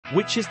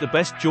Which is the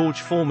best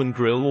George Foreman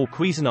grill or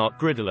Cuisinart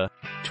Griddler?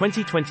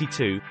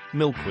 2022,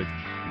 Milkwood.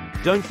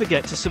 Don't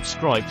forget to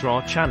subscribe to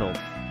our channel.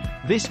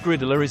 This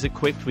griddler is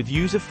equipped with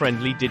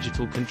user-friendly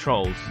digital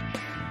controls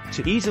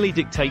to easily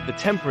dictate the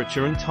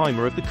temperature and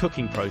timer of the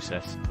cooking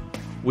process.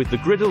 With the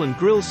griddle and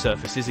grill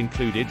surfaces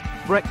included,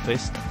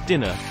 breakfast,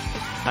 dinner,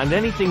 and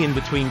anything in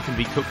between can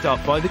be cooked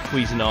up by the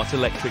Cuisinart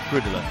electric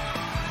griddler.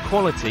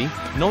 Quality,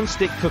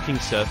 non-stick cooking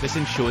surface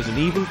ensures an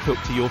even cook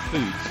to your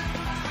foods.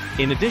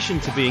 In addition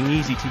to being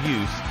easy to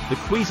use, the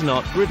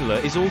Cuisinart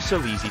Griddler is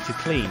also easy to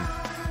clean.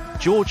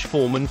 George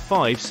Foreman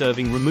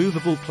 5-serving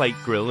removable plate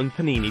grill and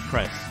panini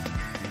press.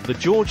 The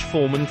George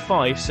Foreman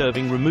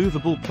 5-serving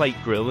removable plate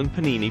grill and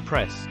panini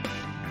press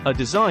are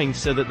designed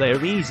so that they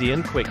are easy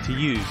and quick to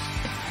use.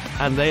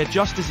 And they are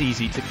just as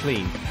easy to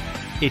clean.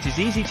 It is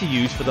easy to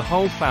use for the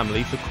whole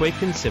family for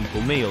quick and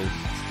simple meals.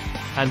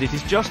 And it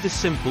is just as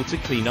simple to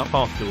clean up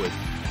afterward.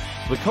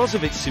 Because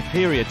of its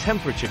superior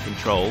temperature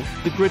control,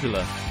 the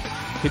Griddler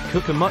could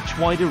cook a much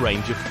wider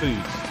range of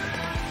foods.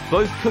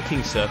 Both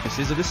cooking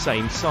surfaces are the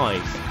same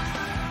size.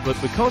 But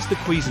because the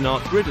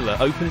Cuisinart Griddler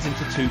opens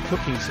into two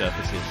cooking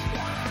surfaces,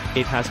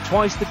 it has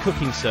twice the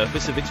cooking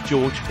surface of its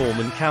George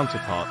Foreman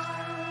counterpart.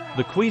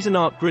 The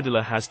Cuisinart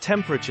Griddler has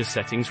temperature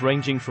settings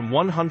ranging from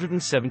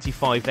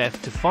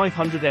 175°F to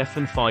 500°F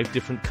and 5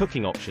 different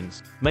cooking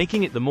options,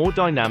 making it the more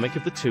dynamic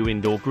of the two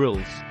indoor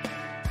grills.